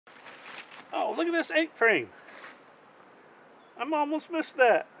Oh, look at this 8-frame. I'm almost missed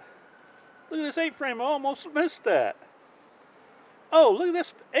that. Look at this 8-frame. I almost missed that. Oh, look at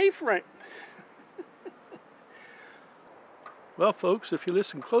this A-frame. Well, folks, if you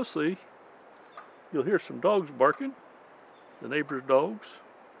listen closely, you'll hear some dogs barking. The neighbor's dogs.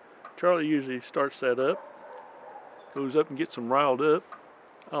 Charlie usually starts that up. Goes up and gets them riled up.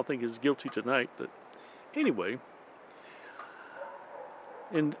 I don't think he's guilty tonight, but anyway.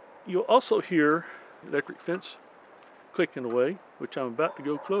 And you'll also hear the electric fence clicking away, which I'm about to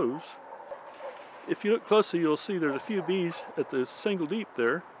go close. If you look closely, you'll see there's a few bees at the single deep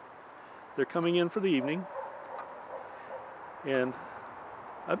there. They're coming in for the evening. And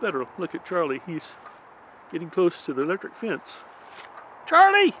I better look at Charlie. He's getting close to the electric fence.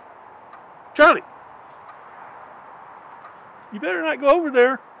 Charlie! Charlie! You better not go over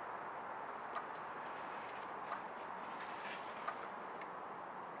there.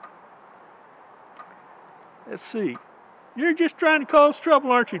 Let's see. You're just trying to cause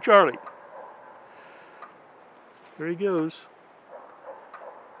trouble, aren't you, Charlie? There he goes.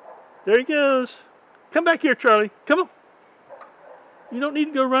 There he goes. Come back here, Charlie. Come on. You don't need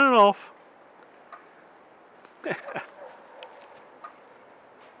to go running off.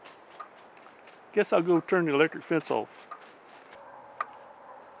 Guess I'll go turn the electric fence off.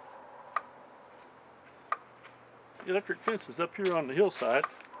 The electric fence is up here on the hillside.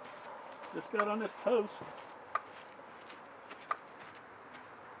 Just got on this post.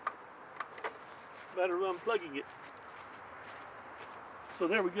 Matter of unplugging it. So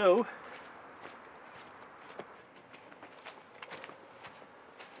there we go.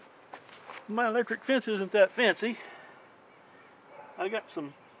 My electric fence isn't that fancy. I got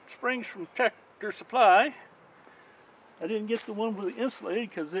some springs from Tractor Supply. I didn't get the one with the insulated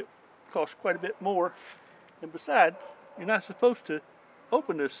because it cost quite a bit more. And besides, you're not supposed to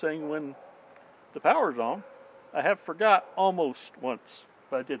open this thing when the power's on. I have forgot almost once,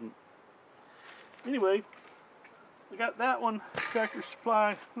 but I didn't. Anyway, I got that one, Tractor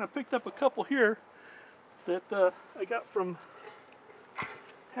Supply, and I picked up a couple here that I got from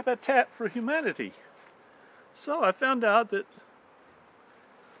Habitat for Humanity. So I found out that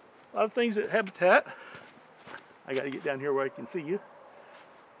a lot of things at Habitat, I got to get down here where I can see you,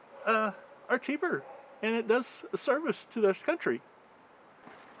 are cheaper, and it does a service to this country.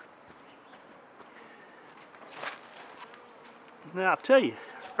 Now I'll tell you,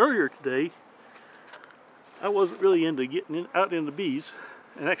 earlier today I wasn't really into getting out in the bees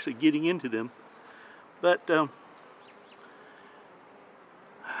and actually getting into them, but I've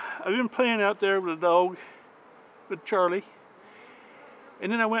been playing out there with a dog, with Charlie,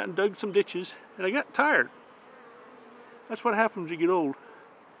 and then I went and dug some ditches, and I got tired. That's what happens when you get old.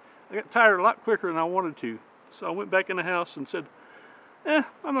 I got tired a lot quicker than I wanted to, so I went back in the house and said,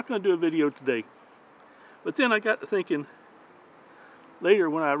 I'm not going to do a video today. But then I got to thinking,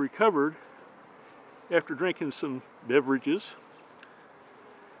 later when I recovered, after drinking some beverages,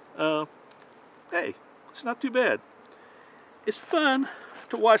 hey, it's not too bad. It's fun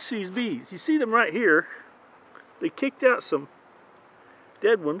to watch these bees. You see them right here. They kicked out some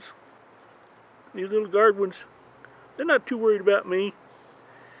dead ones. These little guard ones, they're not too worried about me.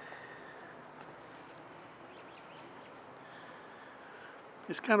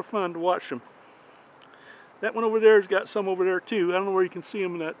 It's kind of fun to watch them. That one over there has got some over there too. I don't know where you can see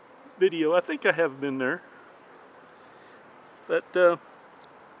them in that video. I think I have been there. But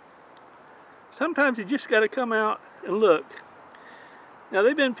sometimes you just got to come out and look. Now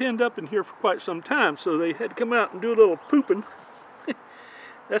they've been pinned up in here for quite some time, so they had to come out and do a little pooping.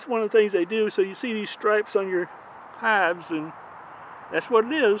 That's one of the things they do. So you see these stripes on your hives, and that's what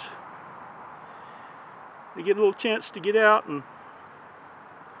it is. They get a little chance to get out and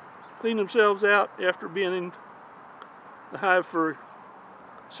clean themselves out after being in the hive for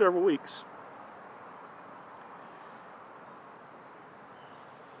several weeks.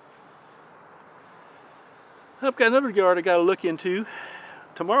 I've got another yard I got to look into.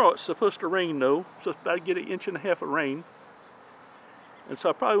 Tomorrow it's supposed to rain though, so it's about to get 1.5 inches of rain. And so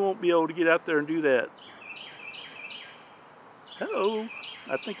I probably won't be able to get out there and do that. Hello,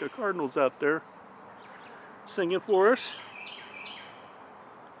 I think a cardinal's out there singing for us.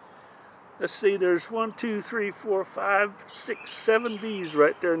 Let's see, there's 1, 2, 3, 4, 5, 6, 7 bees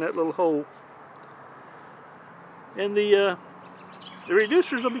right there in that little hole. And the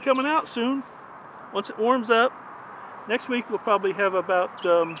reducers will be coming out soon. Once it warms up, next week we'll probably have about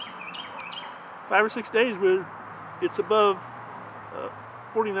 5 or 6 days where it's above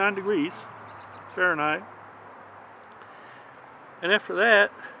 49 degrees Fahrenheit. And after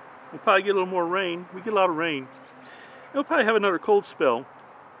that, we'll probably get a little more rain. We get a lot of rain. We'll probably have another cold spell.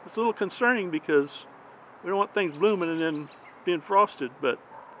 It's a little concerning because we don't want things blooming and then being frosted, but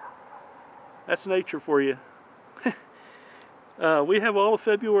that's nature for you. We have all of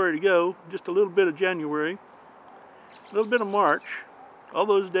February to go, just a little bit of January, a little bit of March. All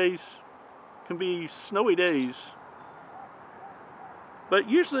those days can be snowy days. But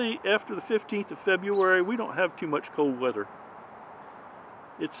usually after the 15th of February, we don't have too much cold weather.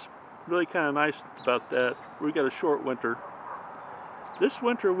 It's really kind of nice about that. We got a short winter. This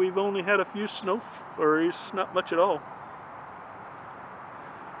winter we've only had a few snow flurries, not much at all.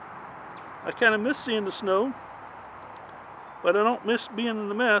 I kind of miss seeing the snow, but I don't miss being in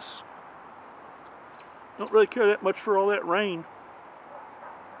the mess. Don't really care that much for all that rain.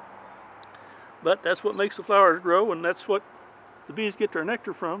 But that's what makes the flowers grow, and that's what the bees get their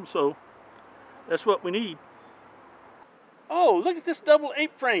nectar from, so that's what we need. Oh, look at this double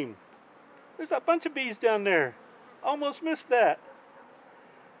ape frame. There's a bunch of bees down there. Almost missed that.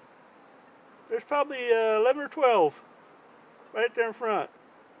 There's probably 11 or 12 right there in front.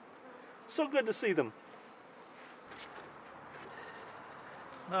 So good to see them.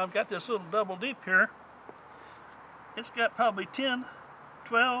 Now I've got this little double deep here. It's got probably 10,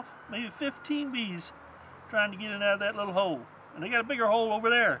 12, maybe 15 bees trying to get in out of that little hole. And they got a bigger hole over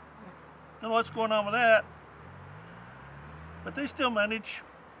there. Don't know what's going on with that. But they still manage.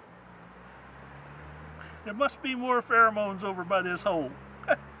 There must be more pheromones over by this hole.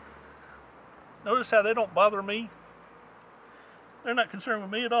 Notice how they don't bother me. They're not concerned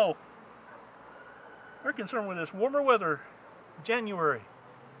with me at all. They're concerned with this warmer weather. January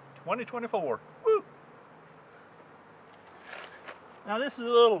 2024. Woo! Now this is a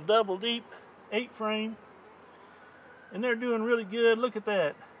little double deep 8 frame. And they're doing really good. Look at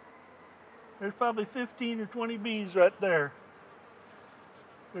that. There's probably 15 or 20 bees right there.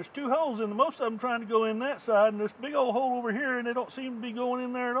 There's 2 holes in them. Most of them trying to go in that side, and there's a big old hole over here, and they don't seem to be going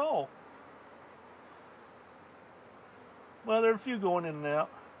in there at all. Well, there are a few going in and out.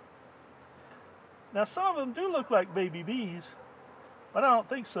 Now some of them do look like baby bees, but I don't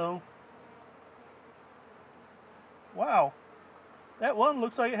think so. Wow. That one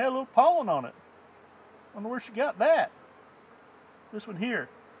looks like it had a little pollen on it. I wonder where she got that. This one here.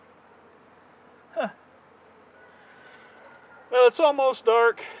 Huh. Well, it's almost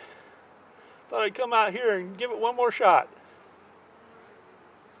dark. Thought I'd come out here and give it one more shot.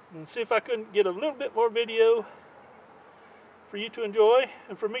 And see if I couldn't get a little bit more video for you to enjoy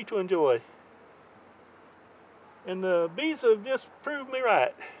and for me to enjoy. And the bees have just proved me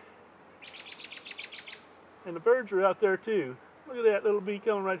right. And the birds are out there too. Look at that little bee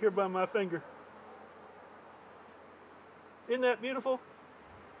coming right here by my finger. Isn't that beautiful?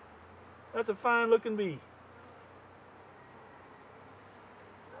 That's a fine looking bee.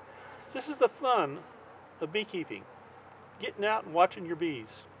 This is the fun of beekeeping. Getting out and watching your bees.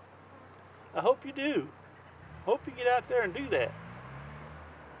 I hope you do. Hope you get out there and do that.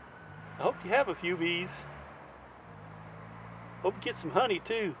 I hope you have a few bees. Hope you get some honey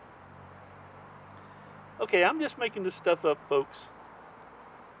too. Okay, I'm just making this stuff up, folks.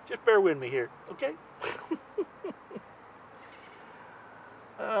 Just bear with me here, okay?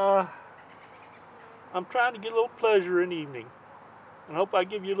 I'm trying to get a little pleasure in the evening. And I hope I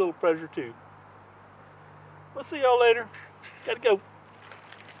give you a little pleasure too. We'll see y'all later. Gotta go.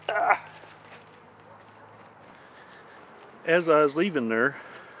 As I was leaving there,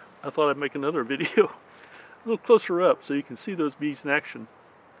 I thought I'd make another video a little closer up so you can see those bees in action.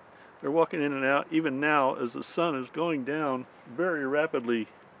 They're walking in and out even now as the sun is going down very rapidly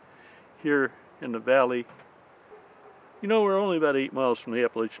here in the valley. You know, we're only about 8 miles from the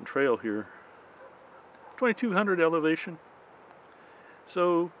Appalachian Trail here. 2200 elevation.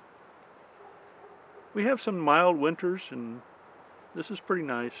 So we have some mild winters, and this is pretty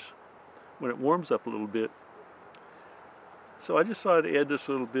nice when it warms up a little bit. So I just thought I'd add this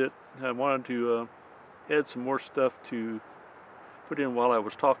a little bit. I wanted to add some more stuff to put in while I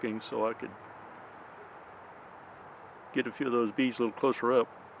was talking so I could get a few of those bees a little closer up,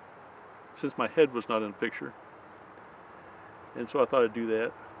 since my head was not in the picture. And so I thought I'd do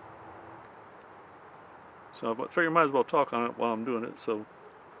that. So I figured I might as well talk on it while I'm doing it, so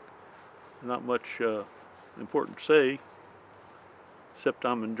not much important to say, except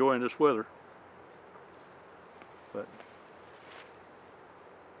I'm enjoying this weather. But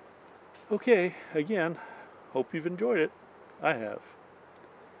okay, again, hope you've enjoyed it. I have.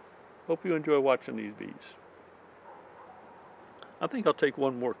 Hope you enjoy watching these bees. I think I'll take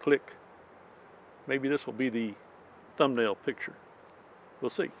one more click. Maybe this will be the thumbnail picture.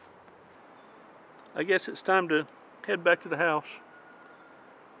 We'll see. I guess it's time to head back to the house.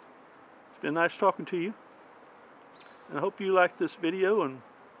 It's been nice talking to you. And I hope you liked this video and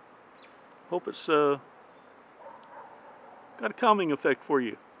Hope it's got a calming effect for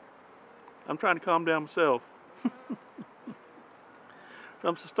you. I'm trying to calm down myself.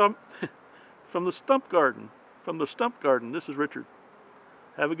 From the stump garden, this is Richard.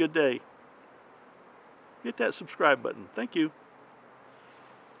 Have a good day. Hit that subscribe button. Thank you.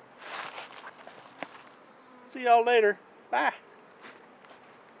 See y'all later. Bye.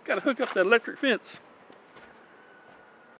 Gotta hook up that electric fence.